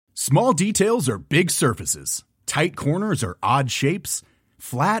Small details are big surfaces. Tight corners are odd shapes.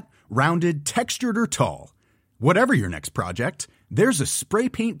 Flat, rounded, textured, or tall. Whatever your next project, there's a spray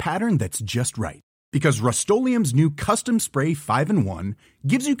paint pattern that's just right. Because Rust-Oleum's new Custom Spray 5-in-1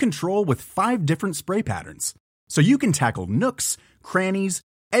 gives you control with 5 different spray patterns. So you can tackle nooks, crannies,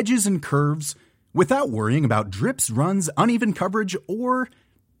 edges, and curves without worrying about drips, runs, uneven coverage, or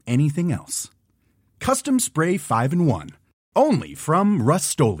anything else. Custom Spray 5-in-1. Only from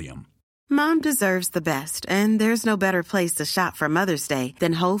Rust-Oleum. Mom deserves the best, and there's no better place to shop for Mother's Day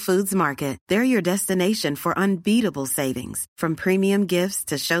than Whole Foods Market. They're your destination for unbeatable savings, from premium gifts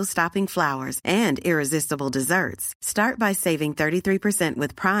to show-stopping flowers and irresistible desserts. Start by saving 33%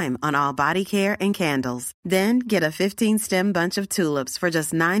 with Prime on all body care and candles. Then get a 15-stem bunch of tulips for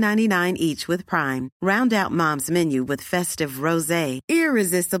just $9.99 each with Prime. Round out Mom's menu with festive rosé,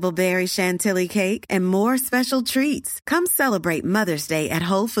 irresistible berry chantilly cake, and more special treats. Come celebrate Mother's Day at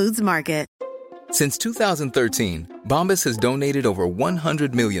Whole Foods Market. Since 2013, Bombas has donated over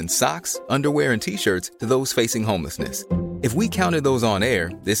 100 million socks, underwear, and T-shirts to those facing homelessness. If we counted those on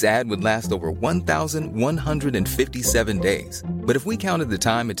air, this ad would last over 1,157 days. But if we counted the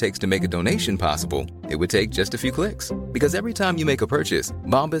time it takes to make a donation possible, it would take just a few clicks. Because every time you make a purchase,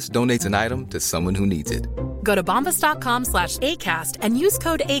 Bombas donates an item to someone who needs it. Go to bombas.com/ACAST and use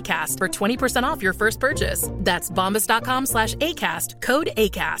code ACAST for 20% off your first purchase. That's bombas.com/ACAST, code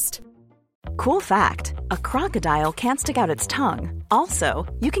ACAST. Cool fact, a crocodile can't stick out its tongue. Also,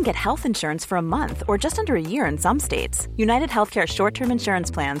 you can get health insurance for a month or just under a year in some states. United Healthcare short-term insurance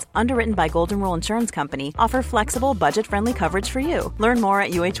plans, underwritten by Golden Rule Insurance Company, offer flexible, budget-friendly coverage for you. Learn more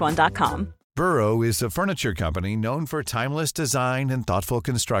at uh1.com. Burrow is a furniture company known for timeless design and thoughtful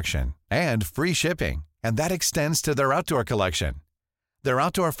construction, and free shipping, and that extends to their outdoor collection. Their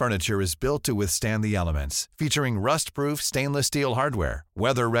outdoor furniture is built to withstand the elements, featuring rust-proof stainless steel hardware,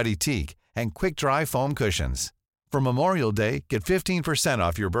 weather-ready teak, and quick-dry foam cushions. For Memorial Day, get 15%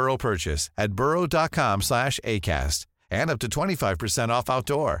 off your Burrow purchase at burrow.com/ACAST and up to 25% off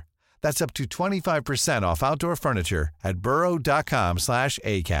outdoor. That's up to 25% off outdoor furniture at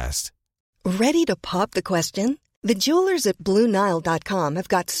burrow.com/ACAST. Ready to pop the question? The jewelers at BlueNile.com have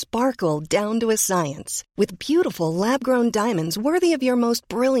got sparkle down to a science with beautiful lab-grown diamonds worthy of your most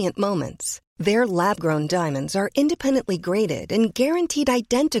brilliant moments. Their lab-grown diamonds are independently graded and guaranteed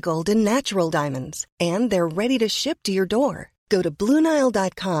identical to natural diamonds, and they're ready to ship to your door. Go to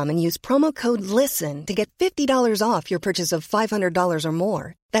BlueNile.com and use promo code LISTEN to get $50 off your purchase of $500 or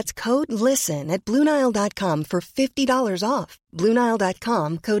more. That's code LISTEN at BlueNile.com for $50 off.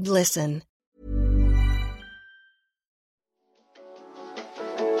 BlueNile.com, code LISTEN.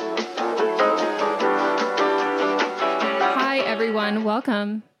 Hi, everyone.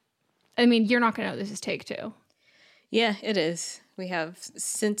 Welcome. I mean, you're not going to know this is take 2. Yeah, it is. We have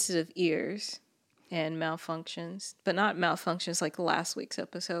sensitive ears and malfunctions, but not malfunctions like last week's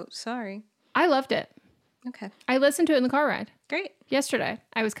episode. Sorry. I loved it. Okay. I listened to it in the car ride. Great. Yesterday.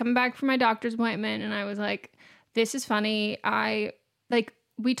 I was coming back from my doctor's appointment and I was like, this is funny.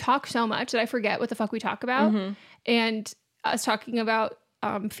 We talk so much that I forget what the fuck we talk about. Mm-hmm. And us talking about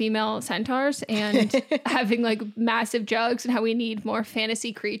female centaurs and having like massive jugs and how we need more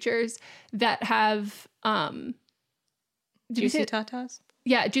fantasy creatures that have juicy tatas.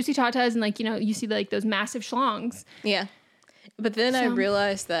 Yeah, juicy tatas, and like, you know, you see like those massive schlongs. Yeah. But then I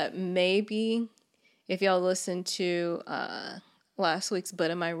realized that maybe if y'all listened to last week's But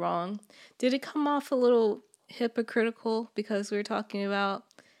Am I Wrong, did it come off a little hypocritical because we were talking about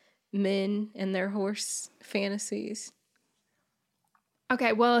men and their horse fantasies?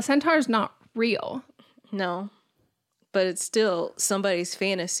 Okay, well, a centaur's not real. No, but it's still somebody's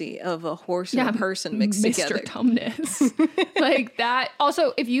fantasy of a horse and a person mixed together. Mr. Tumnus. Like that.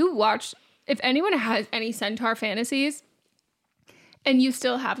 Also, if anyone has any centaur fantasies and you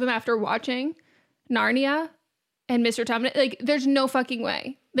still have them after watching Narnia and Mr. Tumnus, like there's no fucking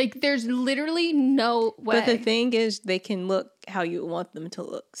way. Like there's literally no way. But the thing is, they can look how you want them to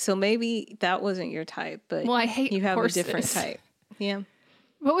look. So maybe that wasn't your type, but well, I hate you have horses. A different type. Yeah.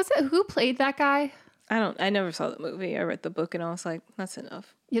 What was it? Who played that guy? I never saw the movie. I read the book and I was like, that's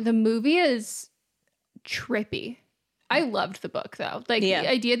enough. Yeah, the movie is trippy. I loved the book though. Like the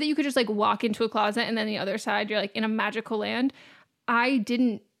idea that you could just like walk into a closet and then the other side you're like in a magical land. I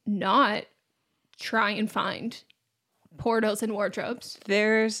didn't not try and find portals and wardrobes.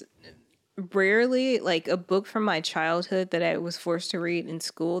 There's rarely like a book from my childhood that I was forced to read in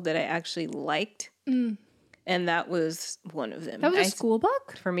school that I actually liked. Mm. And that was one of them. That was a school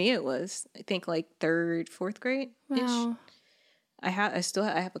book? For me, it was. I think like 3rd, 4th grade-ish. Wow. I have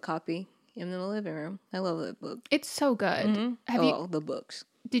a copy in the living room. I love that book. It's so good. Mm-hmm. The books.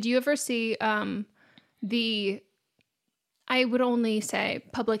 Did you ever see the, I would only say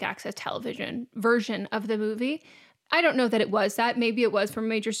public access television version of the movie? I don't know that it was that. Maybe it was from a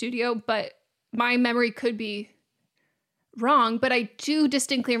major studio, but my memory could be wrong. But I do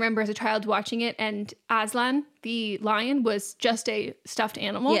distinctly remember as a child watching it, and Aslan, the lion, was just a stuffed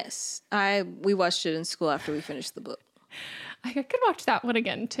animal. Yes. We watched it in school after we finished the book. I could watch that one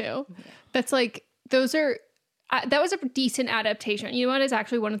again too. Yeah. That's like, those are, that was a decent adaptation. You know what is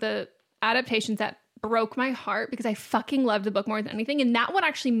actually one of the adaptations that broke my heart because I fucking loved the book more than anything. And that one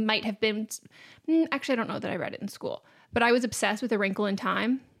actually might have been, actually I don't know that I read it in school, but I was obsessed with A Wrinkle in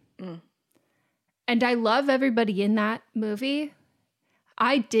Time. And I love everybody in that movie.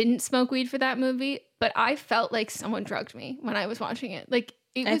 I didn't smoke weed for that movie, but I felt like someone drugged me when I was watching it. Like,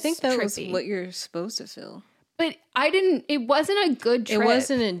 it was I think that trippy. was what you're supposed to feel. But it wasn't a good trip. It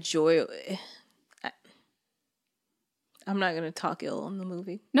wasn't enjoyable. I'm not going to talk ill on the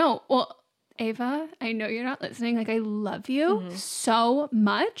movie. No, well, Ava, I know you're not listening. Like, I love you so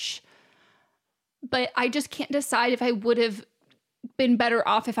much, but I just can't decide if I would have been better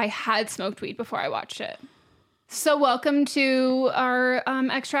off if I had smoked weed before I watched it. So welcome to our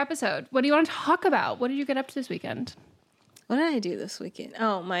extra episode. What do you want to talk about? What did you get up to this weekend? What did I do this weekend?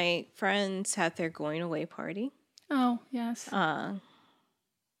 Oh, my friends had their going away party. Oh, yes. Yeah.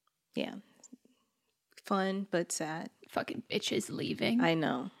 Fun, but sad. Fucking bitches leaving. I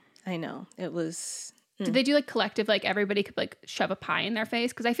know. It was... Did they do like collective, like everybody could like shove a pie in their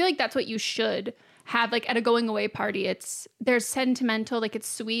face? Because I feel like that's what you should have like at a going away party. There's sentimental, like it's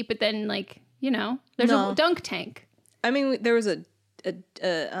sweet, but then like, you know, there's a dunk tank. I mean, there was a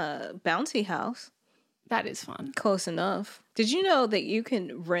bouncy house. That is fun. Close enough. Did you know that you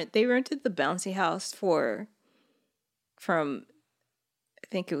can they rented the bouncy house from I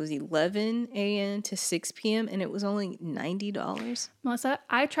think it was 11 a.m. to 6 p.m. and it was only $90. Melissa,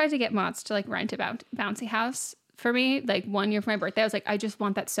 I tried to get Mott's to like rent a bouncy house for me like 1 year for my birthday. I was like, I just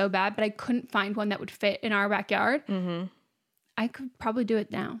want that so bad, but I couldn't find one that would fit in our backyard. Mm-hmm. I could probably do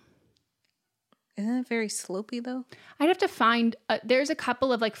it now. Isn't it very slopey though? I'd have to find, there's a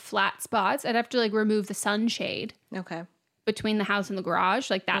couple of like flat spots. I'd have to like remove the sunshade. Okay. Between the house and the garage,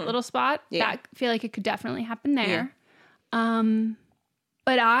 like that little spot. Yeah. That, I feel like it could definitely happen there. Yeah.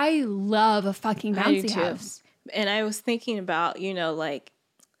 But I love a fucking bouncy house. And I was thinking about, you know, like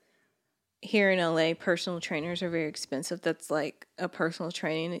here in LA, personal trainers are very expensive. That's like a personal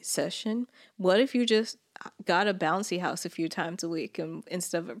training session. What if you just got a bouncy house a few times a week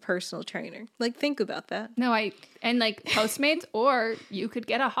instead of a personal trainer? Like, think about that. No, and like Postmates, or you could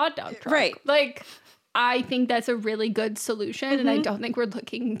get a hot dog truck. Right. Like, I think that's a really good solution. And I don't think we're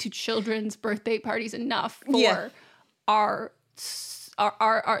looking to children's birthday parties enough for our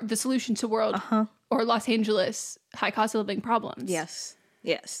the solution to world or Los Angeles high cost of living problems. Yes.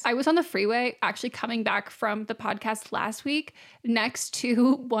 I was on the freeway actually coming back from the podcast last week next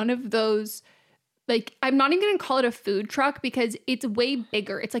to one of those, like, I'm not even going to call it a food truck because it's way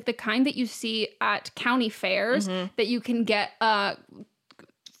bigger. It's like the kind that you see at county fairs that you can get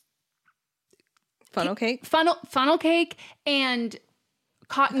funnel cake and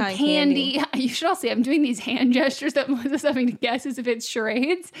cotton candy. You should all see I'm doing these hand gestures that Melissa's having to guess as if it's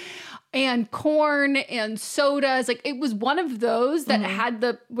charades, and corn and sodas. Like, it was one of those that had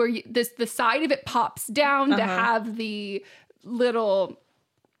the side of it pops down to have the little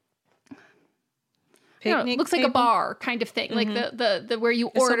picnic looks like a bar kind of thing, like the where you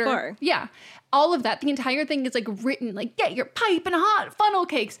order. A bar. Yeah. All of that, the entire thing is like written like, get your pipe and hot funnel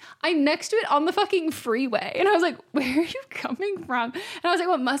cakes. I'm next to it on the fucking freeway. And I was like, where are you coming from? And I was like,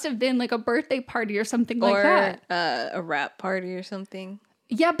 well, it must have been like a birthday party or something like that. Or a rap party or something.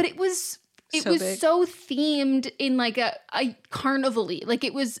 Yeah, but it was so themed in like a carnival-y. Like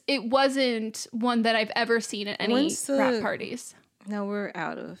it wasn't one that I've ever seen at any rap parties. Now we're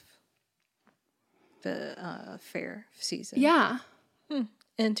out of the fair season. Yeah.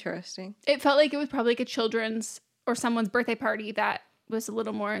 Interesting. It felt like it was probably like a children's or someone's birthday party that was a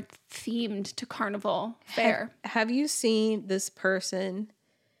little more themed to carnival fair. Have you seen this person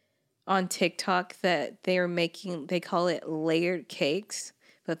on TikTok that they call it layered cakes,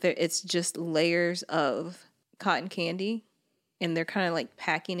 but it's just layers of cotton candy and they're kind of like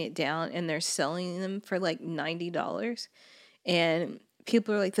packing it down and they're selling them for like $90. And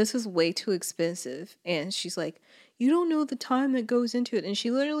people are like, this is way too expensive. And she's like, you don't know the time that goes into it. And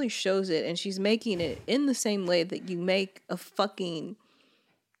she literally shows it and she's making it in the same way that you make a fucking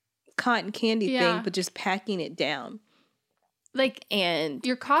cotton candy thing, but just packing it down. Like, and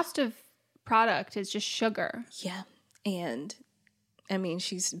your cost of product is just sugar. Yeah. And I mean,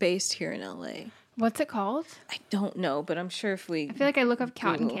 she's based here in LA. What's it called? I don't know, but I'm sure if we... I feel like I look up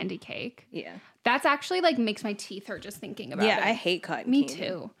cotton candy cake. Yeah. That's actually like makes my teeth hurt just thinking about it. Yeah, I hate cotton candy. Me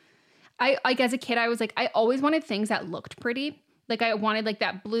too. I like as a kid, I was like, I always wanted things that looked pretty. Like I wanted like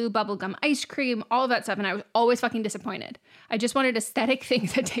that blue bubblegum ice cream, all of that stuff. And I was always fucking disappointed. I just wanted aesthetic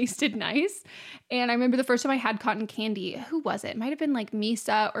things that tasted nice. And I remember the first time I had cotton candy, who was it? It might have been like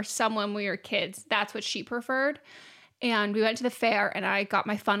Misa or someone when we were kids. That's what she preferred. And we went to the fair and I got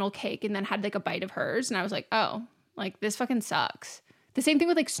my funnel cake and then had like a bite of hers. And I was like, oh, like this fucking sucks. The same thing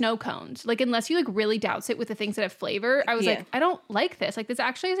with like snow cones. Like unless you like really douse it with the things that have flavor, I was like, I don't like this. Like this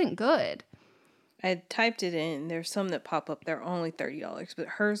actually isn't good. I typed it in. There's some that pop up. They're only $30, but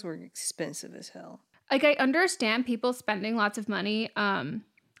hers were expensive as hell. Like I understand people spending lots of money,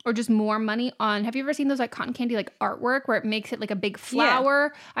 or just more money on. Have you ever seen those like cotton candy like artwork where it makes it like a big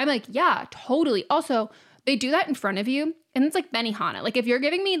flower? Yeah. I'm like, yeah, totally. Also, they do that in front of you, and it's like Benihana. Like if you're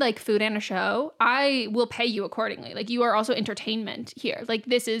giving me like food and a show, I will pay you accordingly. Like you are also entertainment here. Like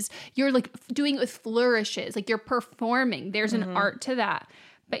this is you're like doing it with flourishes. Like you're performing. There's an art to that,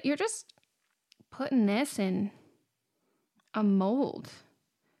 but you're just putting this in a mold.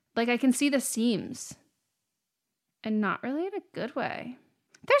 Like I can see the seams and not really in a good way.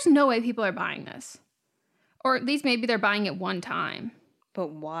 There's no way people are buying this. Or at least maybe they're buying it one time.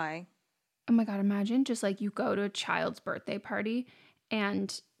 But why? Oh my God, imagine just like you go to a child's birthday party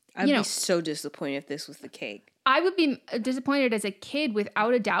and I'd be so disappointed if this was the cake. I would be disappointed as a kid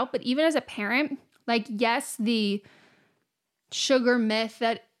without a doubt, but even as a parent, like yes, the sugar myth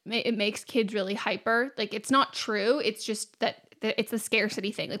that it makes kids really hyper, like it's not true. It's just that it's the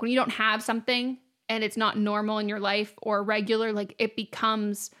scarcity thing. Like when you don't have something and it's not normal in your life or regular, like it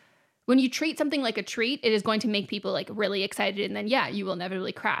becomes, when you treat something like a treat, it is going to make people like really excited. And then, yeah, you will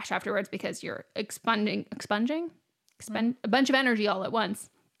inevitably crash afterwards because you're expend a bunch of energy all at once.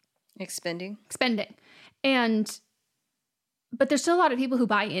 Expending. But there's still a lot of people who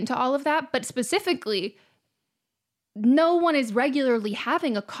buy into all of that. But specifically, no one is regularly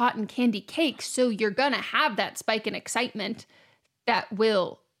having a cotton candy cake. So you're going to have that spike in excitement that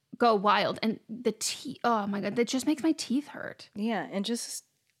will go wild. And the oh my God, that just makes my teeth hurt. Yeah. And just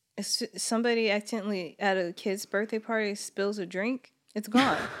if somebody accidentally at a kid's birthday party spills a drink, it's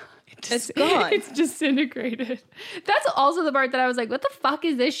gone. It's gone. It's disintegrated. That's also the part that I was like, what the fuck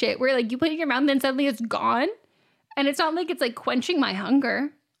is this shit? Where like you put it in your mouth and then suddenly it's gone. And it's not like it's like quenching my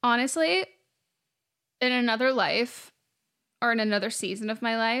hunger. Honestly, in another life or in another season of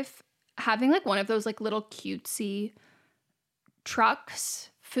my life, having like one of those like little cutesy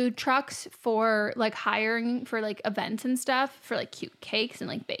food trucks for like hiring for like events and stuff, for like cute cakes and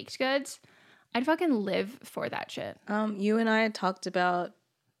like baked goods, I'd fucking live for that shit. You and I had talked about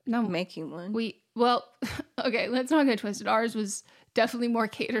making one. Okay, let's not get twisted. Ours was definitely more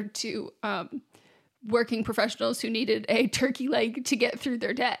catered to working professionals who needed a turkey leg to get through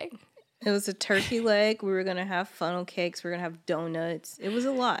their day. It was a turkey leg. We were going to have funnel cakes. We were going to have donuts. It was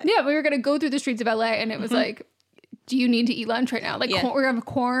a lot. Yeah, we were going to go through the streets of LA and it was like, do you need to eat lunch right now? Like we're going to have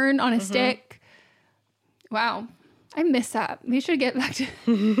corn on a stick. Wow. I miss that. We should get back to...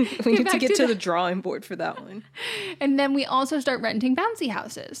 we need to get to the drawing board for that one. And then we also start renting bouncy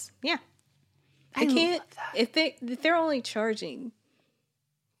houses. Yeah. I can't... If they're only charging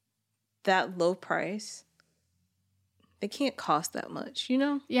that low price, they can't cost that much, you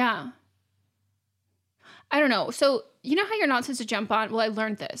know? Yeah. I don't know. So, you know how you're not supposed to jump on... Well, I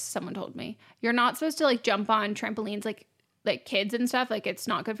learned this. Someone told me. You're not supposed to, like, jump on trampolines like kids and stuff. Like, it's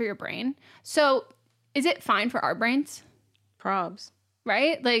not good for your brain. So, is it fine for our brains? Probs.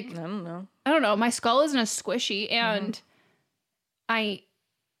 Right? Like... I don't know. My skull isn't as squishy, and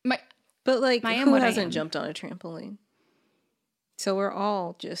But, like, who hasn't jumped on a trampoline? So, we're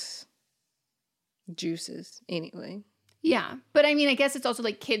all just juices anyway. Yeah. But, I mean, I guess it's also,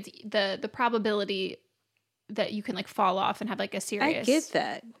 like, kids... The probability... that you can like fall off and have like a serious... I get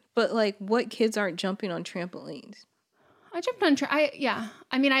that. But like what kids aren't jumping on trampolines? I jumped on... I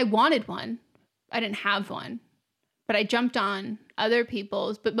mean, I wanted one. I didn't have one. But I jumped on other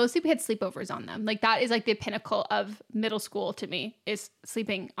people's, but mostly we had sleepovers on them. Like that is like the pinnacle of middle school to me, is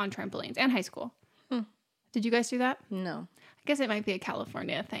sleeping on trampolines, and high school. Did you guys do that? No. I guess it might be a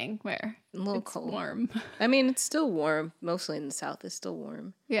California thing where it's cold. Warm. I mean, it's still warm. Mostly in the South, it's still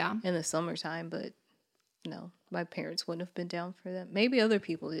warm. Yeah. In the summertime, but... No, my parents wouldn't have been down for that. Maybe other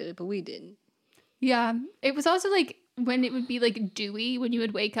people did it, but we didn't. Yeah. It was also like when it would be like dewy when you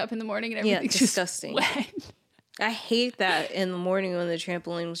would wake up in the morning and everything's disgusting. Just wet. I hate that in the morning when the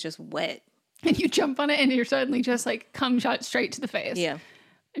trampoline was just wet. And you jump on it and you're suddenly just like cum shot straight to the face. Yeah.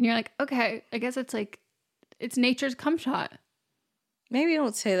 And you're like, okay, I guess it's like, it's nature's cum shot. Maybe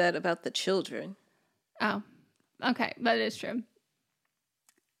don't say that about the children. Oh, okay. That is true.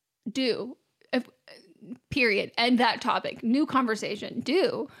 Period. End that topic. New conversation.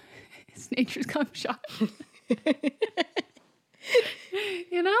 It's nature's cum shot.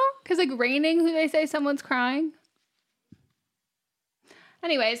 You know? Because like raining, they say someone's crying.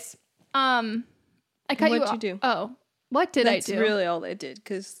 Anyways, I cut you off. What'd you do? Oh, what did I do? That's really all I did,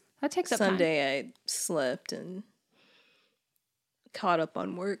 because that takes up time. Sunday I slept and caught up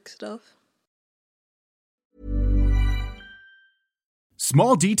on work stuff.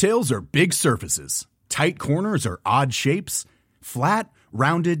 Small details are big surfaces. Tight corners are odd shapes. Flat,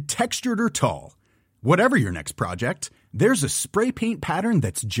 rounded, textured, or tall. Whatever your next project, there's a spray paint pattern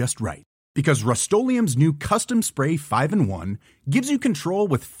that's just right. Because Rust-Oleum's new Custom Spray 5-in-1 gives you control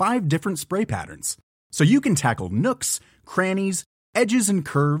with 5 different spray patterns. So you can tackle nooks, crannies, edges, and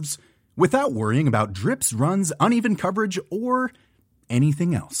curves without worrying about drips, runs, uneven coverage, or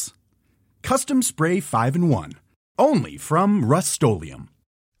anything else. Custom Spray 5-in-1. Only from Rust-Oleum.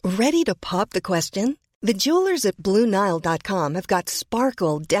 Ready to pop the question? The jewelers at BlueNile.com have got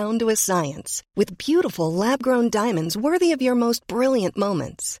sparkle down to a science with beautiful lab-grown diamonds worthy of your most brilliant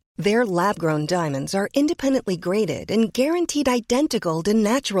moments. Their lab-grown diamonds are independently graded and guaranteed identical to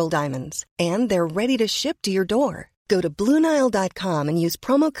natural diamonds, and they're ready to ship to your door. Go to BlueNile.com and use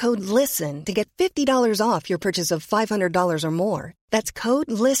promo code LISTEN to get $50 off your purchase of $500 or more. That's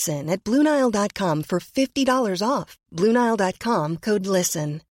code LISTEN at BlueNile.com for $50 off. BlueNile.com, code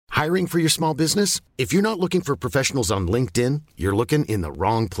LISTEN. Hiring for your small business? If you're not looking for professionals on LinkedIn, you're looking in the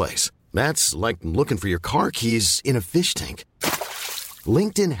wrong place. That's like looking for your car keys in a fish tank.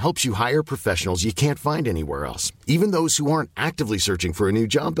 LinkedIn helps you hire professionals you can't find anywhere else, even those who aren't actively searching for a new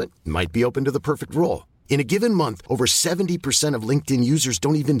job but might be open to the perfect role. In a given month, over 70% of LinkedIn users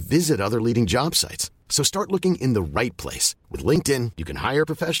don't even visit other leading job sites. So start looking in the right place. With LinkedIn, you can hire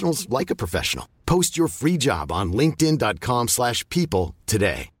professionals like a professional. Post your free job on linkedin.com/people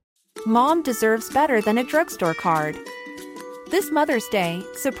today. Mom deserves better than a drugstore card. This Mother's Day,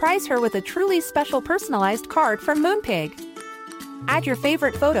 surprise her with a truly special personalized card from Moonpig. Add your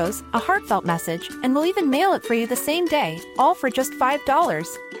favorite photos, a heartfelt message, and we'll even mail it for you the same day, all for just $5.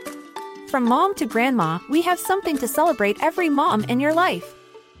 From mom to grandma, we have something to celebrate every mom in your life.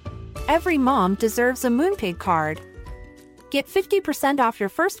 Every mom deserves a Moonpig card. Get 50% off your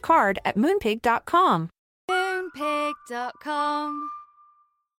first card at Moonpig.com. Moonpig.com.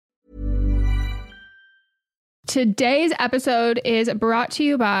 Today's episode is brought to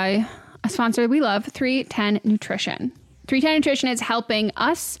you by a sponsor we love, 310 Nutrition. 310 Nutrition is helping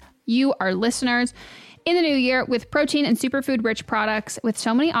us, you, our listeners, in the new year with protein and superfood-rich products with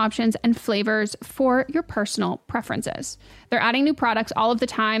so many options and flavors for your personal preferences. They're adding new products all of the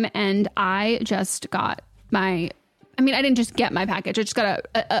time, and I just got I didn't just get my package. I just got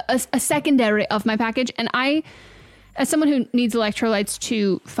a secondary of my package, and I, as someone who needs electrolytes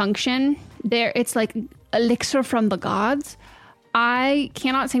to function, it's like elixir from the gods. I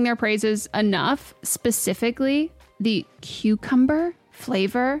cannot sing their praises enough. Specifically, the cucumber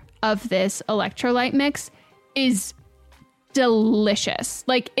flavor of this electrolyte mix is delicious.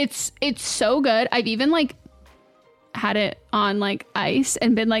 Like it's so good. I've even like had it on like ice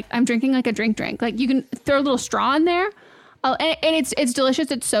and been like, I'm drinking like a drink. Like you can throw a little straw in there. And it's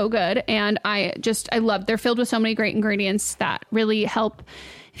delicious. It's so good. And I love, they're filled with so many great ingredients that really help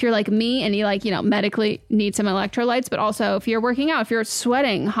if you're like me and you medically need some electrolytes, but also if you're working out, if you're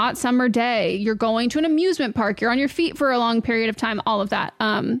sweating, hot summer day, you're going to an amusement park, you're on your feet for a long period of time, all of that.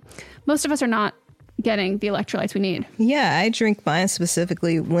 Most of us are not getting the electrolytes we need. Yeah, I drink mine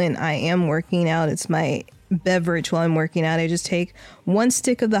specifically when I am working out. It's my beverage while I'm working out. I just take 1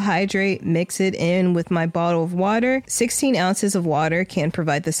 stick of the hydrate, mix it in with my bottle of water. 16 ounces of water can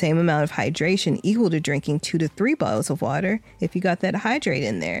provide the same amount of hydration equal to drinking 2 to 3 bottles of water if you got that hydrate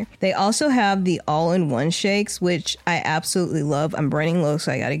in there. They also have the all-in-one shakes, which I absolutely love. I'm running low,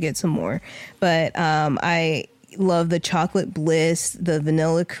 so I got to get some more. But I love the chocolate bliss, the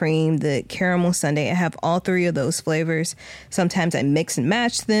vanilla cream, the caramel sundae. I have all 3 of those flavors. Sometimes I mix and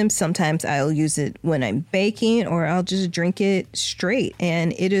match them. Sometimes I'll use it when I'm baking, or I'll just drink it straight.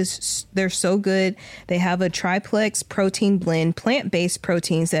 And they're so good. They have a triplex protein blend, plant-based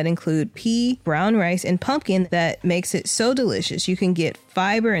proteins that include pea, brown rice, and pumpkin that makes it so delicious. You can get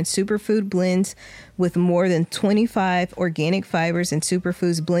fiber and superfood blends with more than 25 organic fibers and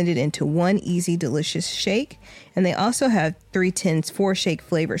superfoods blended into one easy, delicious shake. And they also have 310's 4-shake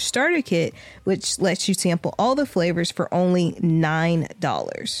flavor starter kit, which lets you sample all the flavors for only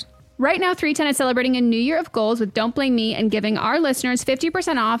 $9. Right now, 310 is celebrating a new year of goals with Don't Blame Me and giving our listeners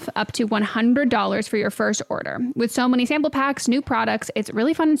 50% off up to $100 for your first order. With so many sample packs, new products, it's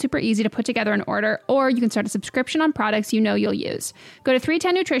really fun and super easy to put together an order, or you can start a subscription on products you know you'll use. Go to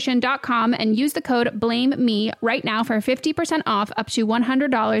 310nutrition.com and use the code BLAMEME right now for 50% off up to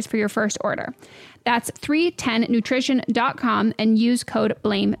 $100 for your first order. That's 310nutrition.com and use code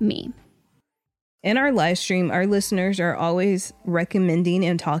BLAMEME. In our live stream, our listeners are always recommending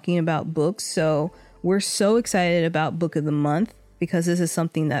and talking about books. So we're so excited about Book of the Month because this is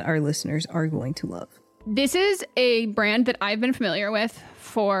something that our listeners are going to love. This is a brand that I've been familiar with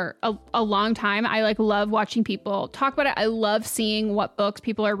for a long time. I love watching people talk about it. I love seeing what books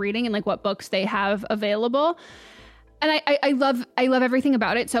people are reading and what books they have available. And I love everything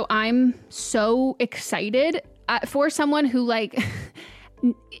about it. So I'm so excited for someone who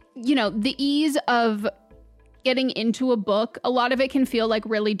the ease of getting into a book, a lot of it can feel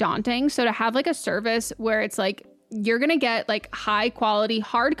really daunting. So to have a service where it's you're going to get high quality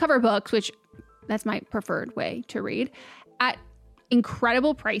hardcover books, which that's my preferred way to read, at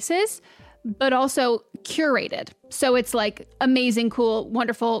incredible prices, but also curated. So it's amazing, cool,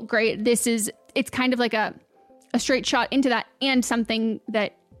 wonderful, great. It's kind of a straight shot into that, and something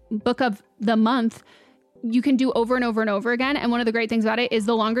that Book of the Month you can do over and over and over again. And one of the great things about it is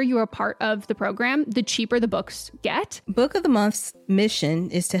the longer you are part of the program, the cheaper the books get. Book of the Month's mission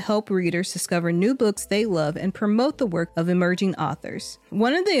is to help readers discover new books they love and promote the work of emerging authors.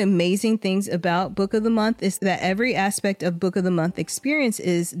 One of the amazing things about Book of the Month is that every aspect of Book of the Month experience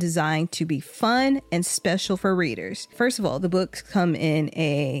is designed to be fun and special for readers. First of all, the books come in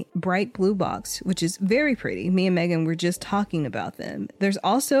a bright blue box, which is very pretty. Me and Megan were just talking about them. There's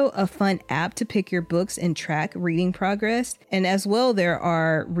also a fun app to pick your books and track reading progress. And as well, there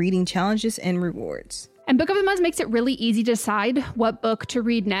are reading challenges and rewards. And Book of the Month makes it really easy to decide what book to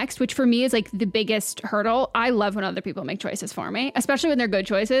read next, which for me is the biggest hurdle. I love when other people make choices for me, especially when they're good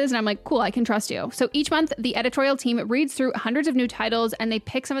choices. And I'm cool, I can trust you. So each month, the editorial team reads through hundreds of new titles and they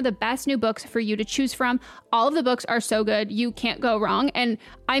pick some of the best new books for you to choose from. All of the books are so good, you can't go wrong. And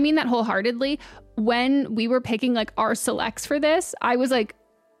I mean that wholeheartedly. When we were picking our selects for this, I was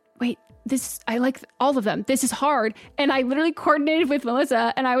wait, I like all of them. This is hard. And I literally coordinated with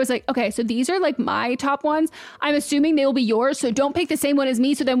Melissa and I was okay, so these are my top ones. I'm assuming they will be yours. So don't pick the same one as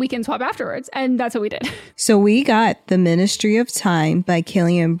me so then we can swap afterwards. And that's what we did. So we got The Ministry of Time by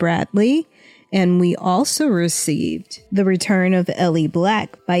Killian Bradley. And we also received The Return of Ellie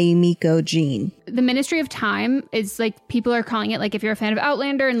Black by Emiko Jean. The Ministry of Time is people are calling it if you're a fan of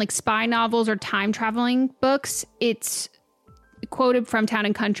Outlander and spy novels or time traveling books, it's quoted from Town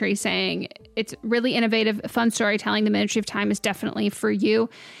and Country saying it's really innovative, fun storytelling. The Ministry of Time is definitely for you,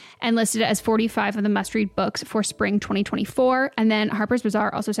 and listed as 45 of the must-read books for spring 2024. And then Harper's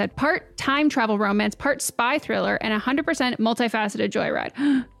Bazaar also said part time travel romance, part spy thriller, and 100% multifaceted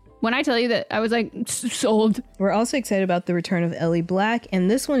joyride. When I tell you that, I was sold. We're also excited about The Return of Ellie Black,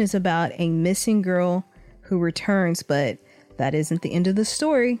 and this one is about a missing girl who returns, but that isn't the end of the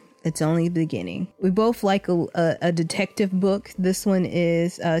story. It's only the beginning. We both like a detective book. This one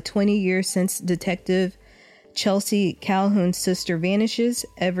is 20 years since Detective Chelsea Calhoun's sister vanishes.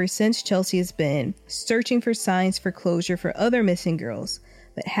 Ever since, Chelsea has been searching for signs for closure for other missing girls,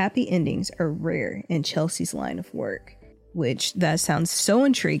 but happy endings are rare in Chelsea's line of work, which that sounds so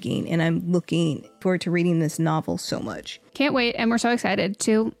intriguing, and I'm looking forward to reading this novel so much. Can't wait, and we're so excited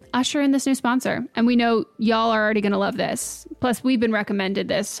to usher in this new sponsor. And we know y'all are already going to love this. Plus, we've been recommended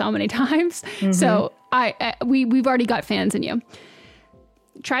this so many times. Mm-hmm. So we've already got fans in you.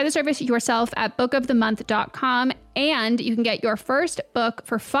 Try the service yourself at bookofthemonth.com, and you can get your first book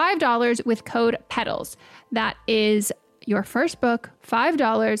for $5 with code PEDALS. That is your first book,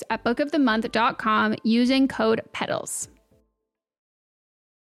 $5 at bookofthemonth.com using code PEDALS.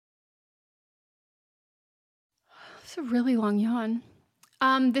 It's a really long yawn.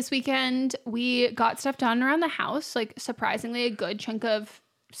 This weekend, we got stuff done around the house, surprisingly a good chunk of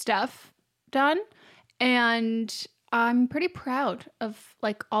stuff done. And I'm pretty proud of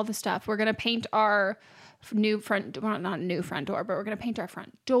all the stuff. We're going to paint our new front, well, not a new front door, but we're going to paint our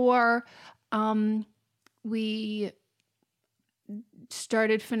front door. We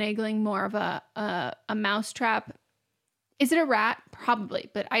started finagling more of a mouse trap. Is it a rat? Probably,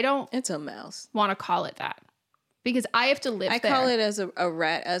 but I don't. It's a mouse. Want to call it that because I have to live there. I call it as a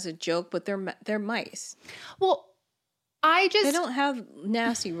rat as a joke, but they're mice. Well, they don't have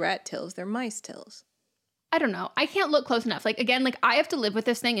nasty rat tails. They're mice tails. I don't know. I can't look close enough. Again, I have to live with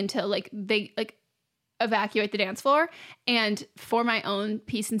this thing until they evacuate the dance floor, and for my own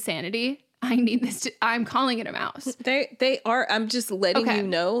peace and sanity, I need this I'm calling it a mouse. They are. I'm just letting you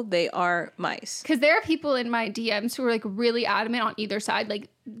know they are mice. Because there are people in my DMs who are like really adamant on either side. Like,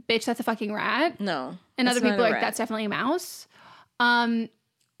 bitch, that's a fucking rat. No. And other people are like, rat. that's definitely a mouse.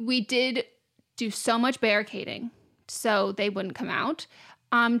 We did do so much barricading so they wouldn't come out.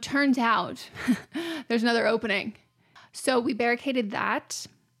 Turns out there's another opening. So we barricaded that.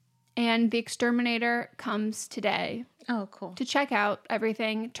 And the exterminator comes today. Oh, cool. To check out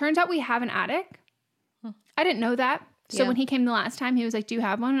everything. Turns out we have an attic. I didn't know that. So when he came the last time, he was like, do you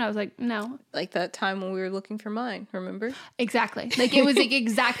have one? And I was like, no. Like that time when we were looking for mine, remember? Exactly. Like, it was the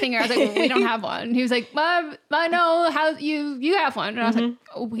exact thing. I was like, well, we don't have one. And he was like, I know how you have one. And I was like,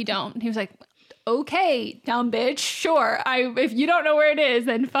 oh, we don't. And he was like, okay, dumb bitch. Sure. If you don't know where it is,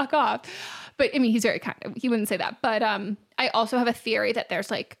 then fuck off. But I mean, he's very kind. He wouldn't say that. But I also have a theory that there's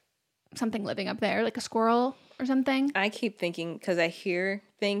like something living up there, like a squirrel or something. I keep thinking, because I hear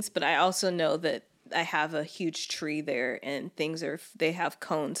things, but I also know that I have a huge tree there and they have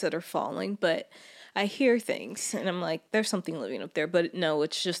cones that are falling, but I hear things and I'm like, there's something living up there, but no,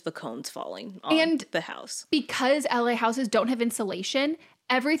 it's just the cones falling on the house. Because LA houses don't have insulation,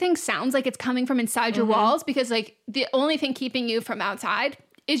 everything sounds like it's coming from inside your walls, because like the only thing keeping you from outside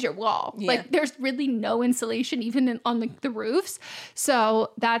is your wall. Yeah. Like, there's really no insulation even on the roofs.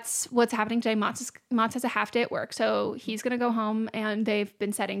 So that's what's happening today. Mats has a half day at work, so he's gonna go home, and they've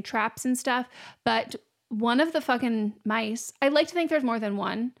been setting traps and stuff. But one of the fucking mice, I like to think there's more than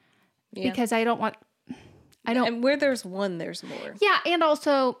one, because I don't. And where there's one, there's more. Yeah, and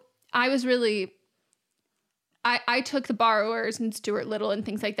also I was really. I took the borrowers and Stuart Little and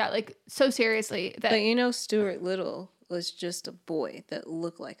things like that, like, so seriously. But Stuart Little was just a boy that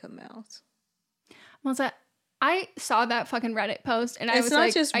looked like a mouse. Well, I saw that fucking Reddit post, and I was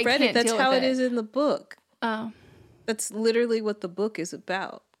like, it's not just Reddit. That's how it is in the book. Oh. That's literally what the book is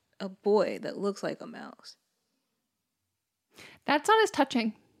about. A boy that looks like a mouse. That's not as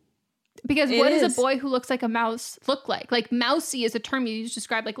touching. Because what does a boy who looks like a mouse look like? Like, mousy is a term you use to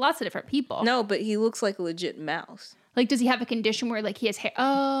describe like lots of different people. No, but he looks like a legit mouse. Like, does he have a condition where like he has hair?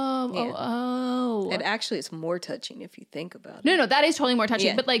 Oh. And actually, it's more touching if you think about it. No, that is totally more touching.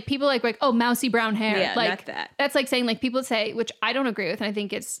 Yeah. But like, people like, oh, mousy brown hair. Yeah, like, not that. That's like saying, like, people say, which I don't agree with, and I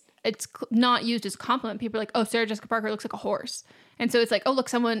think it's not used as a compliment. People are like, oh, Sarah Jessica Parker looks like a horse. And so it's like, oh, look,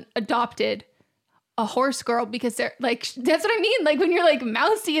 someone adopted a horse girl, because they're like, that's what I mean. Like, when you're like,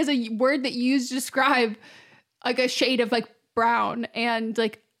 mousy is a word that you use to describe like a shade of like brown, and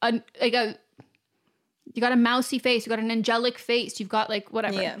like you got a mousy face, you got an angelic face, you've got like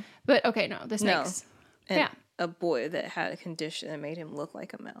whatever. Yeah. But okay, no, this makes a boy that had a condition that made him look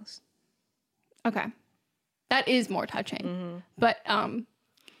like a mouse. Okay. That is more touching. Mm-hmm. But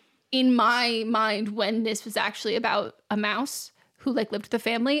in my mind, when this was actually about a mouse who like lived with the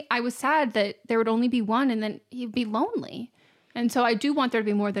family, I was sad that there would only be one, and then he'd be lonely. And so I do want there to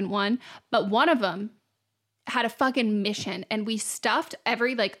be more than one, but one of them had a fucking mission, and we stuffed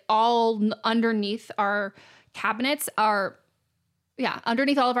all underneath our cabinets,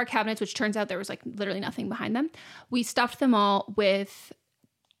 underneath all of our cabinets, which turns out there was like literally nothing behind them. We stuffed them all with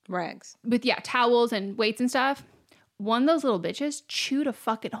rags, with towels and weights and stuff. One of those little bitches chewed a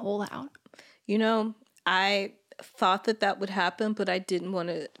fucking hole out. I thought that would happen, but I didn't want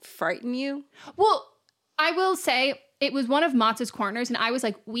to frighten you. Well, I will say it was one of Matz's corners, and I was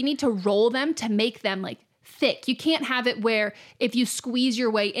like, we need to roll them to make them like thick. You can't have it where if you squeeze your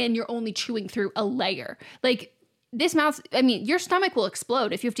way in, you're only chewing through a layer. Like, this mouse, I mean, your stomach will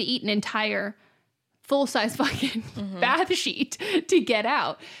explode if you have to eat an entire full-size fucking bath sheet to get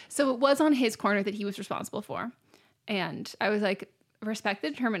out. So it was on his corner that he was responsible for. And I was like, respect the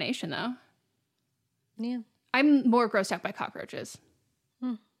determination, though. Yeah. I'm more grossed out by cockroaches.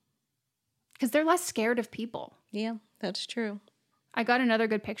 Because they're less scared of people. Yeah, that's true. I got another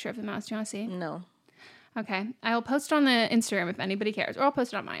good picture of the mouse. Do you want to see? No. Okay. I'll post it on the Instagram if anybody cares. Or I'll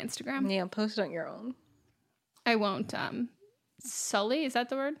post it on my Instagram. Yeah, post it on your own. I won't sully, is that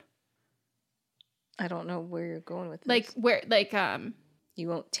the word? I don't know where you're going with this. Like where you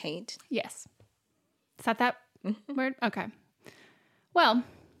won't taint? Yes. Is that word? Okay. Well,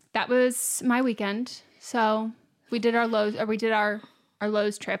 that was my weekend. So we did our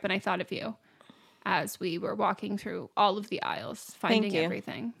Lowe's trip, and I thought of you as we were walking through all of the aisles, finding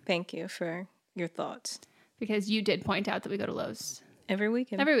everything. Thank you for your thoughts. Because you did point out that we go to Lowe's every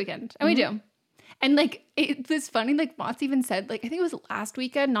weekend. And we do. And like, it was funny, like Mott's even said, like, I think it was last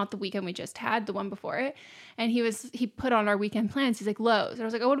weekend, not the weekend we just had, the one before it. And he put on our weekend plans. He's like, Lowe's. And I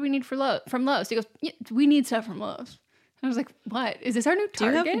was like, oh, what do we need from Lowe's? He goes, yeah, we need stuff from Lowe's. And I was like, what? Is this our new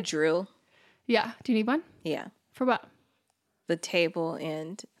Target? Do you have a drill? Yeah. Do you need one? Yeah. For what? the table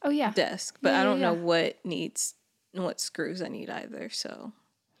and yeah, desk, but I don't know what screws I need either. So,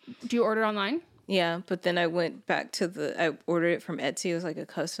 do you order online? Yeah, but then I went back to I ordered it from Etsy. It was like a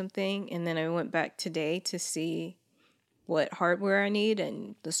custom thing, and then I went back today to see what hardware I need,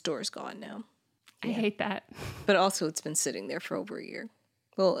 and the store's gone now. I hate that. But also, it's been sitting there for over a year.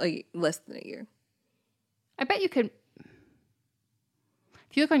 Well, less than a year. I bet you could.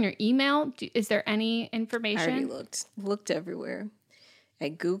 If you look on your email, is there any information? I already looked everywhere. I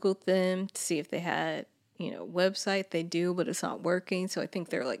Googled them to see if they had, website. They do, but it's not working. So I think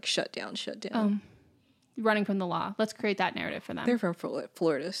they're like shut down. Running from the law. Let's create that narrative for them. They're from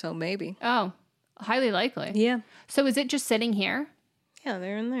Florida, so maybe. Oh, highly likely. Yeah. So is it just sitting here? Yeah,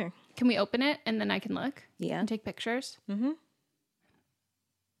 they're in there. Can we open it and then I can look? Yeah. And take pictures? Mm-hmm.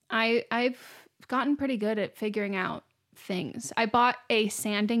 I've gotten pretty good at figuring out things. I bought a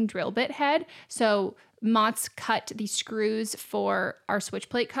sanding drill bit head. So Mott's cut the screws for our switch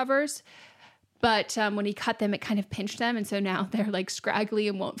plate covers. But when he cut them, it kind of pinched them. And so now they're like scraggly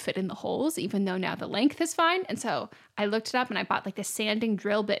and won't fit in the holes, even though now the length is fine. And so I looked it up and I bought like the sanding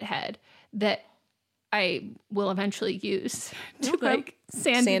drill bit head that I will eventually use to like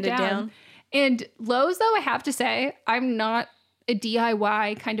sand it down. And Lowe's, though, I have to say, I'm not a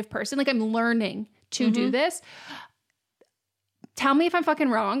DIY kind of person. Like, I'm learning to do this. Tell me if I'm fucking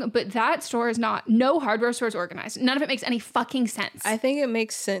wrong, but that store is not, no hardware store is organized. None of it makes any fucking sense. I think it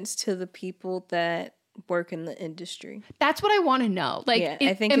makes sense to the people that work in the industry. That's what I want to know. Like,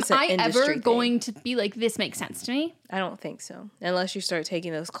 I think it's an industry ever thing. going to be like, this makes sense to me? I don't think so. Unless you start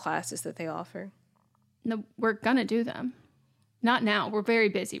taking those classes that they offer. No, we're going to do them. Not now. We're very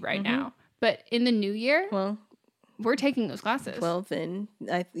busy right now. But in the new year, we're taking those classes. Well, then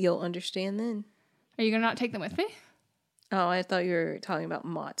you'll understand then. Are you going to not take them with me? Oh, I thought you were talking about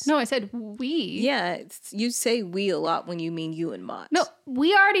Mott's. No, I said we. Yeah, you say we a lot when you mean you and Mott's. No,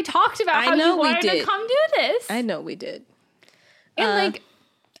 we already talked about how you wanted to come do this. I know we did. And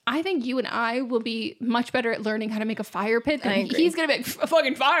I think you and I will be much better at learning how to make a fire pit than he's going to make a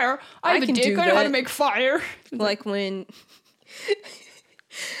fucking fire. I have a dick. I know how to make fire. Like when...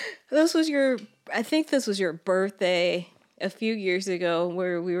 I think this was your birthday a few years ago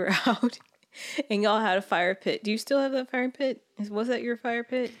where we were out and y'all had a fire pit. Do you still have that fire pit? Was that your fire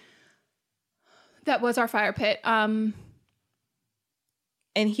pit? That was our fire pit. And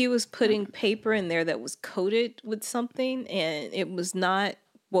he was putting paper in there that was coated with something and it was not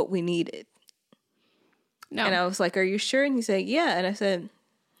what we needed. No. And I was like, are you sure? And he said, yeah. And I said,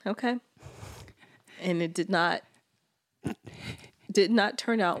 okay. And it did not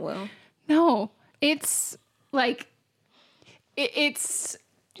turn out well. No, it's like, it's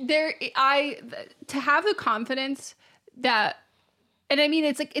there. To have the confidence that, and I mean,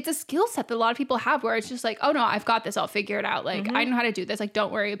 it's like, it's a skill set that a lot of people have where it's just like, oh no, I've got this. I'll figure it out. Like, I know how to do this. Like,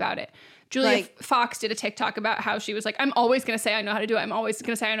 don't worry about it. Julia Fox did a TikTok about how she was like, I'm always going to say I know how to do it. I'm always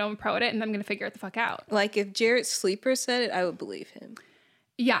going to say I know I'm pro at it and I'm going to figure it the fuck out. Like if Jarrett Sleeper said it, I would believe him.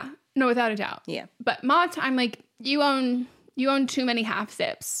 Yeah, no, without a doubt. Yeah. But Mott, I'm like, you own too many half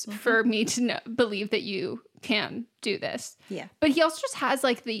zips for me to believe that you can do this. Yeah. But he also just has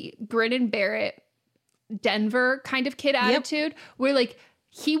like the Grin and Barrett Denver kind of kid attitude where like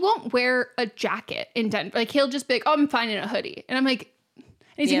he won't wear a jacket in Denver. Like he'll just be like, oh, I'm fine in a hoodie. And I'm like,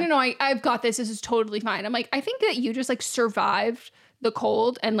 and he's like, no, I've got this. This is totally fine. I'm like, I think that you just like survived the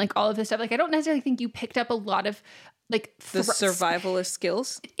cold and like all of this stuff. Like, I don't necessarily think you picked up a lot of like the survivalist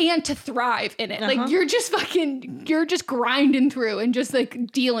skills and to thrive in it. Like you're just grinding through and just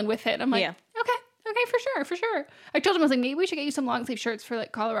like dealing with it. I'm like, okay, for sure. I told him, I was like, maybe we should get you some long sleeve shirts for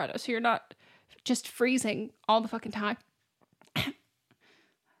like Colorado so you're not just freezing all the fucking time.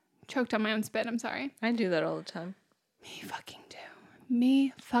 Choked on my own spit. I'm sorry. I do that all the time. Me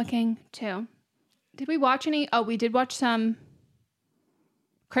fucking too. Did we watch any? Oh, we did watch some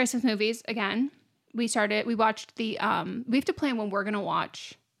Christmas movies again. We watched the, we have to plan when we're going to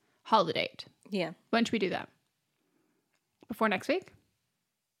watch Holiday. Yeah. When should we do that? Before next week?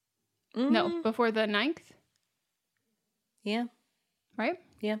 No, before the 9th? Yeah. Right?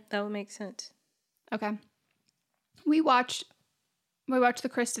 Yeah, that would make sense. Okay. We watched the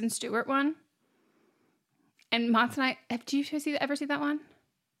Kristen Stewart one. And Mott's and I, did you ever see that one?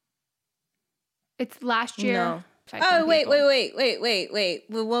 It's last year. No. Oh, wait.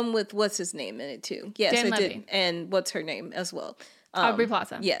 The one with what's his name in it too. Yes, Dan I Levy. did. And what's her name as well. Aubrey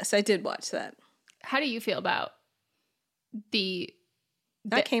Plaza. Yes, I did watch that. How do you feel about that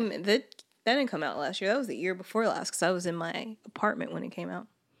didn't come out last year. That was the year before last because I was in my apartment when it came out.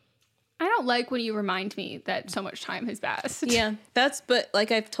 I don't like when you remind me that so much time has passed. Yeah, but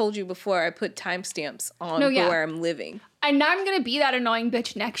like I've told you before, I put timestamps on where I'm living. And now I'm gonna be that annoying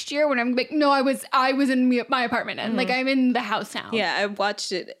bitch next year when I'm like, no, I was in my apartment and like I'm in the house now. Yeah, I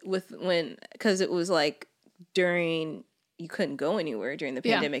watched it because it was like during, you couldn't go anywhere during the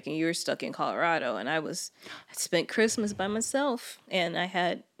pandemic and you were stuck in Colorado, and I spent Christmas by myself and I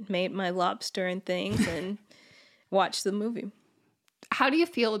had made my lobster and things and watched the movie. How do you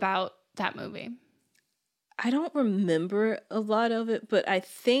feel about that movie? I don't remember a lot of it, but I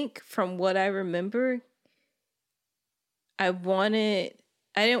think from what I remember, I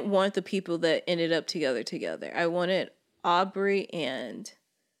didn't want the people that ended up together. I wanted Aubrey and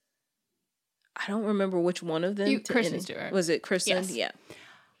I don't remember which one of them. Kristen Stewart. Was it Kristen? Yes. Yeah.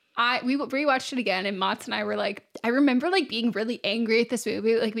 We rewatched it again, and Mats and I were like, I remember like being really angry at this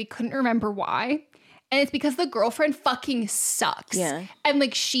movie. Like we couldn't remember why. And it's because the girlfriend fucking sucks. Yeah. And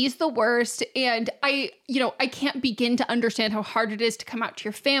like she's the worst. And I can't begin to understand how hard it is to come out to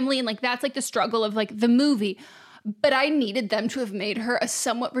your family. And like that's like the struggle of like the movie. But I needed them to have made her a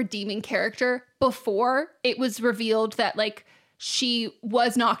somewhat redeeming character before it was revealed that like she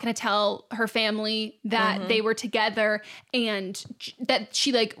was not going to tell her family that they were together, and that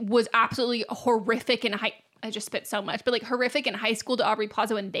she like was absolutely horrific in I just spit so much, but like horrific in high school to Aubrey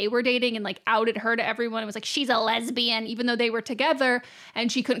Plaza when they were dating, and like outed her to everyone. It was like, she's a lesbian, even though they were together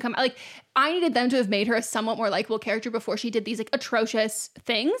and she couldn't come. Like I needed them to have made her a somewhat more likable character before she did these like atrocious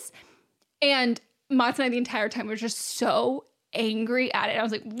things. And Mats and I the entire time were just so angry at it. I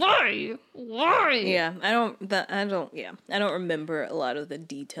was like, why? Yeah, I don't remember a lot of the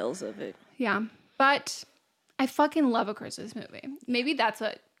details of it. Yeah, but I fucking love a Christmas movie. Maybe that's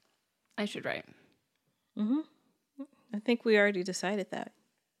what I should write. I think we already decided that.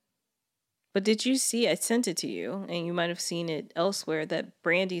 But did you see, I sent it to you, and you might have seen it elsewhere, that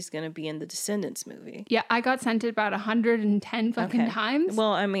Brandy's going to be in the Descendants movie. Yeah, I got sent it about 110 fucking times.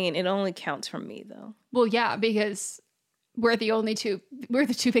 Well, I mean, it only counts from me, though. Well, yeah, because we're the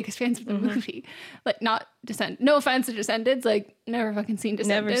two biggest fans of the movie. Like, not no offense to Descendants, like, never fucking seen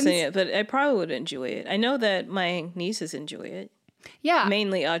Descendants. Never seen it, but I probably would enjoy it. I know that my nieces enjoy it. Yeah.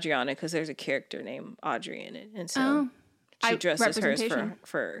 Mainly Adriana, because there's a character named Audrey in it. And so she dresses hers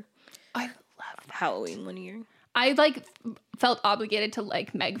for I love that. Halloween one year. I like felt obligated to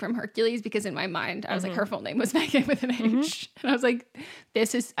like Meg from Hercules, because in my mind I was like, her full name was Megan with an H, and I was like,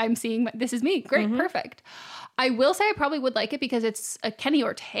 this is me. Great, perfect. I will say I probably would like it because it's a Kenny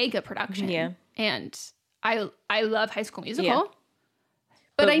Ortega production. Yeah, and I love High School Musical. Yeah.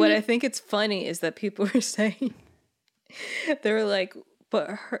 But what I think it's funny is that people are saying they were like,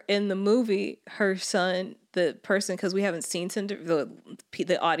 but in the movie, her son, the person, because we haven't seen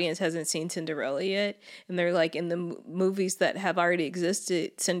the audience hasn't seen Cinderella yet, and they're like, in the movies that have already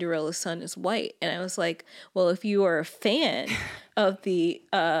existed, Cinderella's son is white. And I was like, well, if you are a fan of the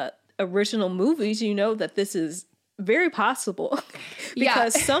original movies, you know that this is very possible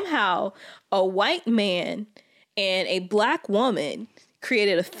because somehow a white man and a black woman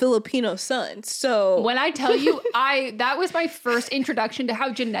created a Filipino son. So when I tell you, that was my first introduction to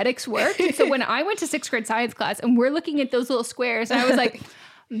how genetics worked. So when I went to 6th grade science class and we're looking at those little squares, and I was like,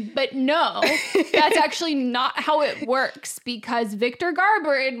 but no, that's actually not how it works, because Victor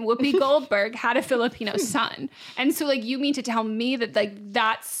Garber and Whoopi Goldberg had a Filipino son. And so like, you mean to tell me that like,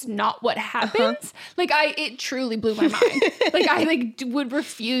 that's not what happens? Like it truly blew my mind. Like I like would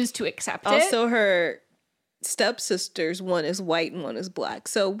refuse to accept it. Also her stepsisters, one is white and one is black,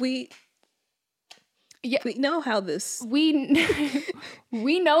 so we know how this we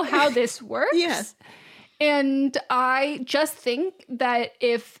know how this works. Yes. And I just think that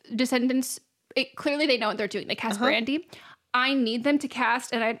if Descendants, clearly they know what they're doing. They cast Brandy. I need them to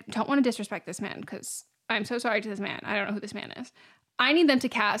cast, and I don't want to disrespect this man because I'm so sorry to this man. I don't know who this man is. I need them to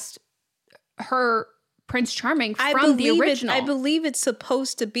cast her Prince Charming from the original. I believe it's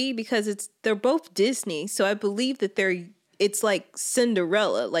supposed to be, because they're both Disney, so I believe that it's like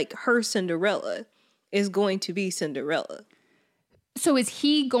Cinderella, like her Cinderella is going to be Cinderella. So is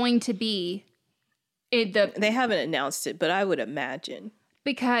he going to be They haven't announced it, but I would imagine,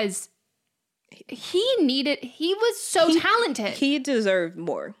 because he was so talented. He deserved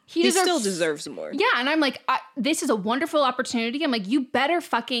more. He still deserves more. Yeah, and I'm like, this is a wonderful opportunity. I'm like, you better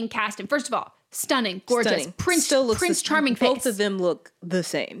fucking cast him. First of all, stunning, gorgeous, Prince Charming face. Both of them look the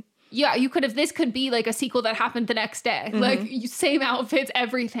same. Yeah, this could be like a sequel that happened the next day. Like same outfits,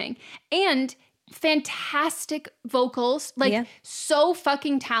 everything. And fantastic vocals, like so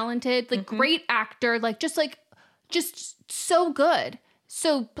fucking talented, like great actor, like just so good.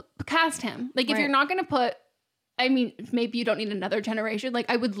 So cast him. Like if you're not gonna put, I mean, maybe you don't need another generation. Like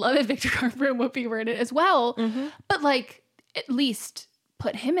I would love if Victor Garber and Whoopi were in it as well, but like at least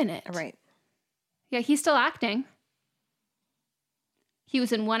put him in it. Right. Yeah, he's still acting. He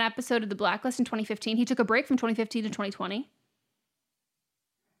was in one episode of The Blacklist in 2015. He took a break from 2015 to 2020.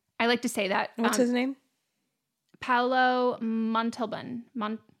 I like to say that. What's his name? Paolo Montalban.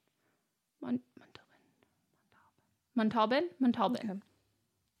 Montalban? Okay.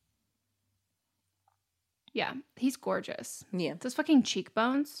 Yeah, he's gorgeous. Yeah. Those fucking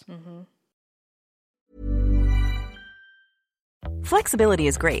cheekbones. Mm-hmm. Flexibility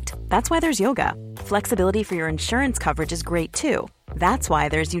is great. That's why there's yoga. Flexibility for your insurance coverage is great too. That's why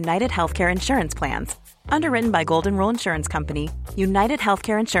there's United Healthcare Insurance Plans. Underwritten by Golden Rule Insurance Company, United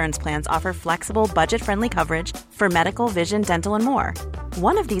Healthcare Insurance Plans offer flexible, budget-friendly coverage for medical, vision, dental, and more.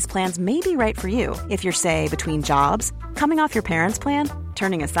 One of these plans may be right for you if you're, say, between jobs, coming off your parents' plan,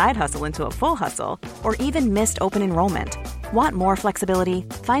 turning a side hustle into a full hustle, or even missed open enrollment. Want more flexibility?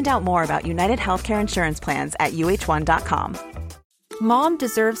 Find out more about United Healthcare Insurance Plans at uh1.com. Mom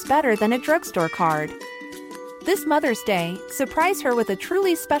deserves better than a drugstore card. This Mother's Day, surprise her with a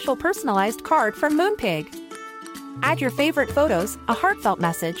truly special personalized card from Moonpig. Add your favorite photos, a heartfelt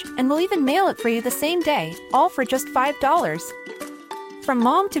message, and we'll even mail it for you the same day, all for just $5. From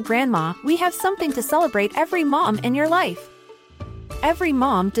mom to grandma, we have something to celebrate every mom in your life. Every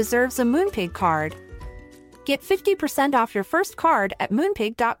mom deserves a Moonpig card. Get 50% off your first card at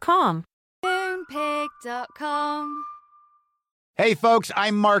Moonpig.com. Moonpig.com. Hey folks,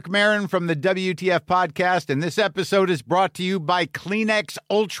 I'm Mark Maron from the WTF Podcast, and this episode is brought to you by Kleenex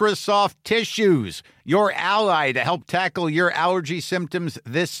Ultra Soft Tissues, your ally to help tackle your allergy symptoms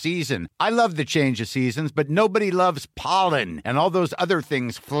this season. I love the change of seasons, but nobody loves pollen and all those other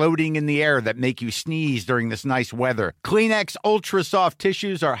things floating in the air that make you sneeze during this nice weather. Kleenex Ultra Soft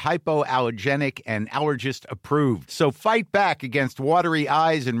Tissues are hypoallergenic and allergist approved, so fight back against watery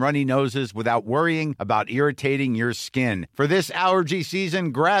eyes and runny noses without worrying about irritating your skin. For this allergy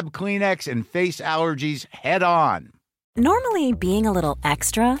season, grab Kleenex and face allergies head on. Normally, being a little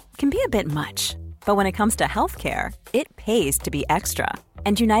extra can be a bit much. But when it comes to healthcare, it pays to be extra.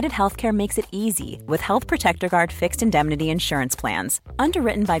 And United Healthcare makes it easy with Health Protector Guard fixed indemnity insurance plans.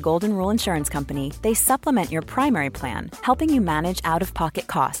 Underwritten by Golden Rule Insurance Company, they supplement your primary plan, helping you manage out-of-pocket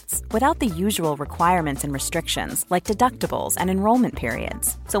costs without the usual requirements and restrictions like deductibles and enrollment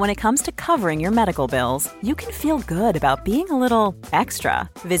periods. So when it comes to covering your medical bills, you can feel good about being a little extra.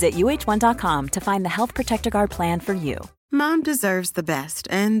 Visit uh1.com to find the Health Protector Guard plan for you. Mom deserves the best,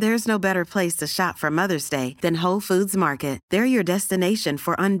 and there's no better place to shop for Mother's Day than Whole Foods Market. They're your destination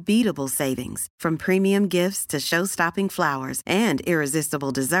for unbeatable savings, from premium gifts to show-stopping flowers and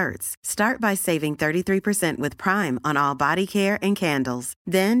irresistible desserts. Start by saving 33% with Prime on all body care and candles.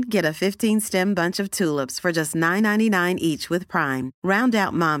 Then get a 15-stem bunch of tulips for just $9.99 each with Prime. Round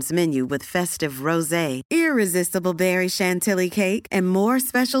out Mom's menu with festive rosé, irresistible berry chantilly cake, and more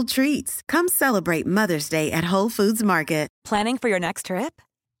special treats. Come celebrate Mother's Day at Whole Foods Market. Planning for your next trip?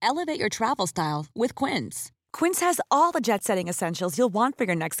 Elevate your travel style with Quince. Quince has all the jet-setting essentials you'll want for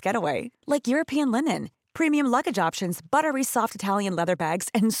your next getaway, like European linen, premium luggage options, buttery soft Italian leather bags,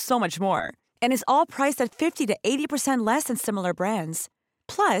 and so much more. And is all priced at 50 to 80% less than similar brands.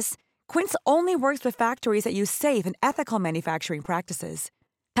 Plus, Quince only works with factories that use safe and ethical manufacturing practices.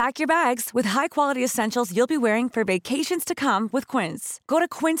 Pack your bags with high-quality essentials you'll be wearing for vacations to come with Quince. Go to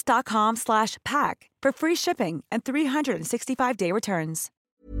quince.com/pack for free shipping and 365-day returns.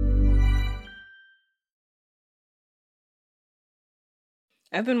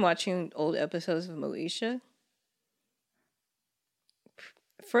 I've been watching old episodes of Moesha.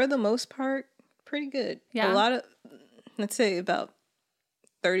 For the most part, pretty good. Yeah. A lot of, let's say about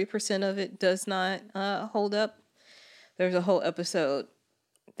 30% of it does not hold up. There's a whole episode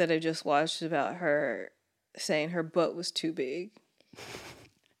that I just watched about her saying her butt was too big.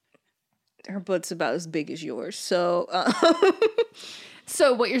 Her butt's about as big as yours. So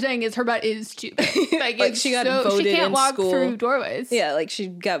So what you're saying is her butt is too big. Like she got voted she can't in walk school through doorways. Yeah, like she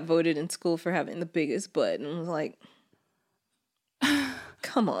got voted in school for having the biggest butt, and was like,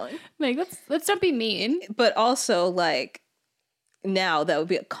 come on. Like let's not be mean. But also, like, now that would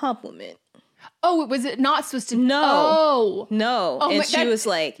be a compliment. Oh, was it not supposed to? No. Oh, And she was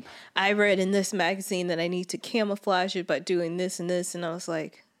like, I read in this magazine that I need to camouflage it by doing this and this. And I was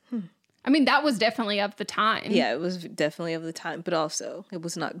like, I mean, that was definitely of the time. Yeah, it was definitely of the time. But also, it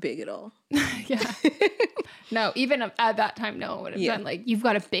was not big at all. Yeah. No, even at that time, no one would have done like, you've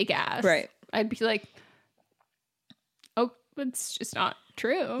got a big ass. Right. I'd be like, oh, it's just not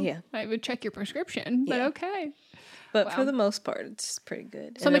true. Yeah. I would check your prescription, but okay. But for the most part, it's pretty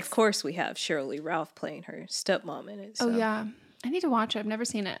good. So and of course, we have Shirley Ralph playing her stepmom in it. So. Oh, yeah. I need to watch it. I've never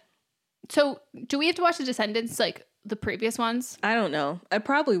seen it. So do we have to watch The Descendants, like the previous ones? I don't know. I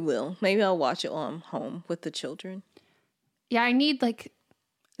probably will. Maybe I'll watch it while I'm home with the children. Yeah, I need like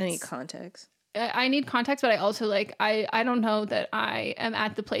I need context. I need context, but I also like I don't know that I am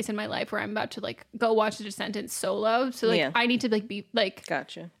at the place in my life where I'm about to like go watch The Descendants solo. So like I need to like be like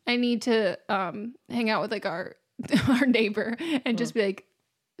gotcha. I need to hang out with like our neighbor and just be like,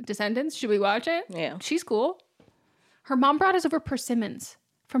 Descendants, should we watch it? Yeah. She's cool. Her mom brought us over persimmons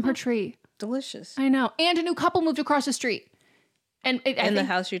from her tree. Delicious. I know. And a new couple moved across the street. And the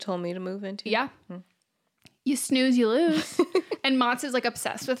house you told me to move into? Yeah. You snooze, you lose. And Mats is like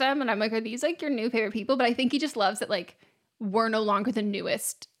obsessed with them. And I'm like, are these like your new favorite people? But I think he just loves that like we're no longer the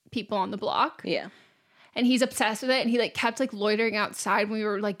newest people on the block. Yeah. And he's obsessed with it. And he like kept like loitering outside when we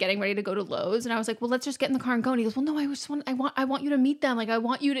were like getting ready to go to Lowe's. And I was like, well, let's just get in the car and go. And he goes, well, no, I want you to meet them. Like I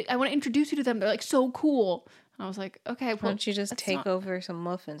want to introduce you to them. They're like so cool. And I was like, okay, well, why don't you just take over some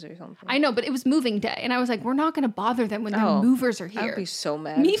muffins or something? I know, but it was moving day. And I was like, we're not going to bother them when their movers are here. I'd be so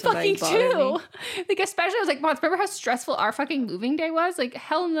mad. Me fucking too. Like, especially, I was like, Mods, remember how stressful our fucking moving day was? Like,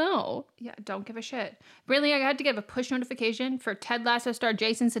 hell no. Yeah, don't give a shit. Really, I had to give a push notification for Ted Lasso star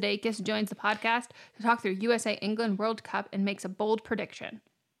Jason Sudeikis joins the podcast to talk through USA England World Cup and makes a bold prediction.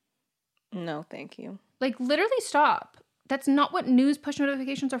 No, thank you. Like, literally stop. That's not what news push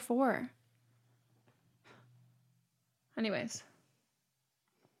notifications are for. Anyways.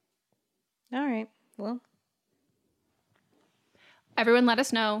 All right. Well. Everyone let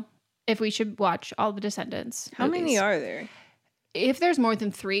us know if we should watch all the Descendants How movies. many are there? If there's more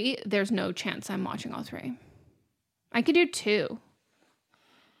than 3, there's no chance I'm watching all 3. I could do 2.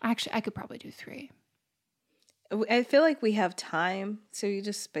 Actually, I could probably do 3. I feel like we have time, so you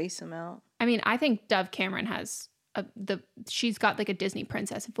just space them out. I mean, I think Dove Cameron has she's got like a Disney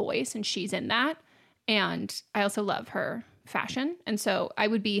princess voice, and she's in that. And I also love her fashion. And so I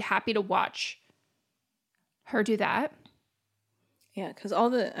would be happy to watch her do that. Yeah, because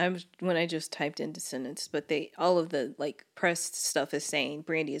when I just typed in Descendants, but all of the like press stuff is saying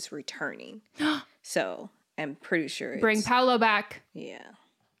Brandy is returning. So I'm pretty sure Bring Paolo back. Yeah.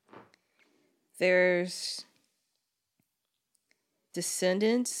 There's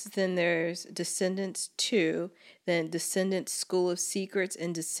Descendants, then there's Descendants 2, then Descendants School of Secrets,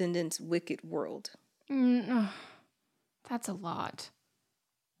 and Descendants Wicked World. That's a lot.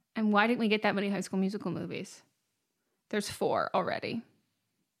 And why didn't we get that many High School Musical movies? There's 4 already.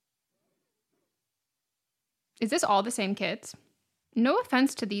 Is this all the same kids? No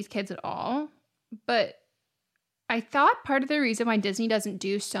offense to these kids at all, but I thought part of the reason why Disney doesn't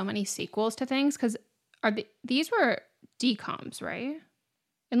do so many sequels to things, because these were DComs, right?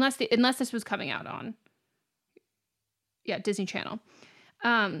 Unless this was coming out on Disney Channel.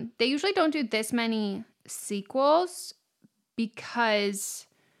 They usually don't do this many sequels because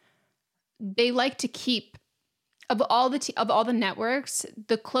they like to keep of all the networks,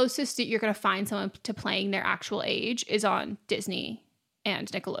 the closest that you're going to find someone to playing their actual age is on Disney and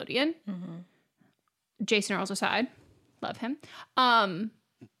Nickelodeon. Mm-hmm. Jason Earls aside, love him.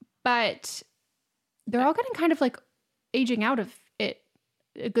 But they're all getting kind of like aging out of it,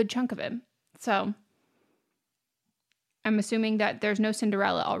 a good chunk of it. So I'm assuming that there's no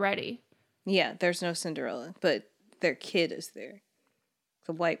Cinderella already. Yeah, there's no Cinderella, but their kid is there.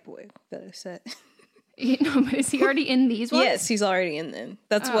 The white boy that I said. But is he already in these ones? Yes, he's already in them.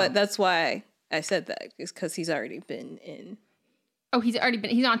 That's why I said that, is because he's already been in. Oh, he's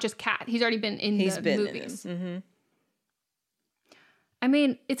not just Cat. He's already been in the movies. In them. Mm-hmm. I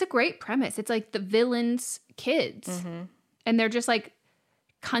mean, it's a great premise. It's like the villain's kids. Mm-hmm. And they're just like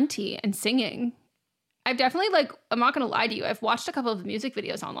cunty and singing. I've definitely I'm not going to lie to you. I've watched a couple of music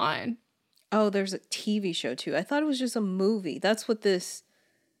videos online. Oh, there's a TV show too. I thought it was just a movie. That's what this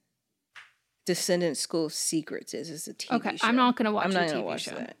Descendants School of Secrets is a TV show. I'm not going to watch the TV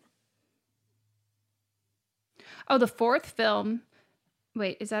show. That. Oh, the 4th film.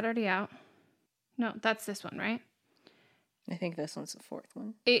 Wait, is that already out? No, that's this one, right? I think this one's the 4th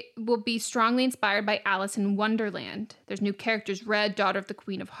one. It will be strongly inspired by Alice in Wonderland. There's new characters: Red, daughter of the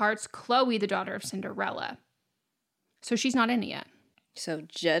Queen of Hearts; Chloe, the daughter of Cinderella. So she's not in it yet. So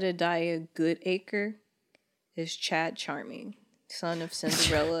Jedediah Goodacre is Chad Charming, son of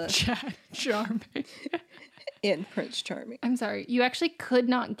Cinderella. Chad Charming. And Prince Charming. I'm sorry. You actually could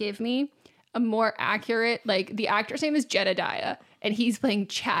not give me a more accurate, the actor's name is Jedediah, and he's playing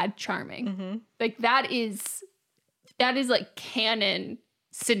Chad Charming. Mm-hmm. That is like canon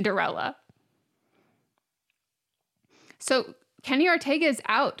Cinderella. So Kenny Ortega is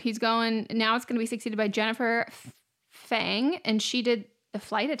out. He's going, now it's going to be succeeded by Jennifer Fang, and she did The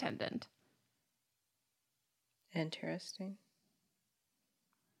Flight Attendant. Interesting.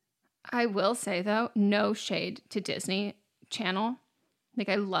 I will say, though, no shade to Disney Channel.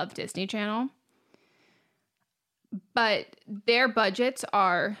 I love Disney Channel. but their budgets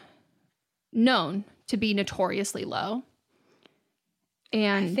are known to be notoriously low.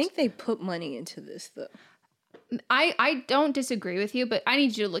 And I think they put money into this, though. I don't disagree with you, but I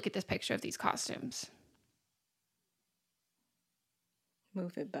need you to look at this picture of these costumes.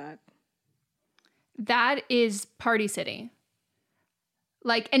 Move it back. That is Party City.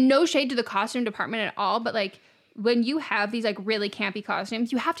 Like, and no shade to the costume department at all, but like when you have these like really campy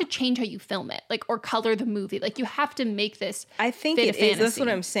costumes, you have to change how you film it, like, or color the movie. Like, you have to make this. I think it is. That's what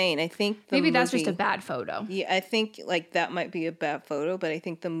I'm saying. I think maybe that's just a bad photo. Yeah, I think like that might be a bad photo, but I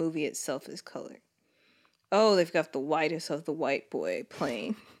think the movie itself is colored. Oh, they've got the whitest of the white boy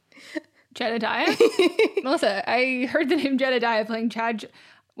playing Jedediah? Melissa, I heard the name Jedediah playing Chad.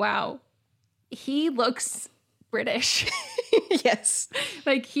 Wow. He looks British. Yes.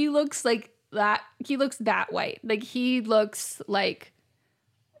 Like, he looks like that. He looks that white. Like, he looks like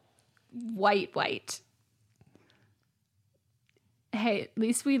white. Hey, at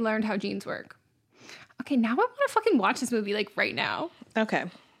least we learned how genes work. Okay, now I want to fucking watch this movie, like, right now. Okay.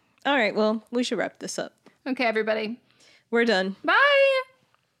 All right, well, we should wrap this up. Okay, everybody. We're done. Bye!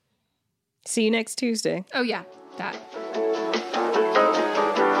 See you next Tuesday. Oh, yeah, that.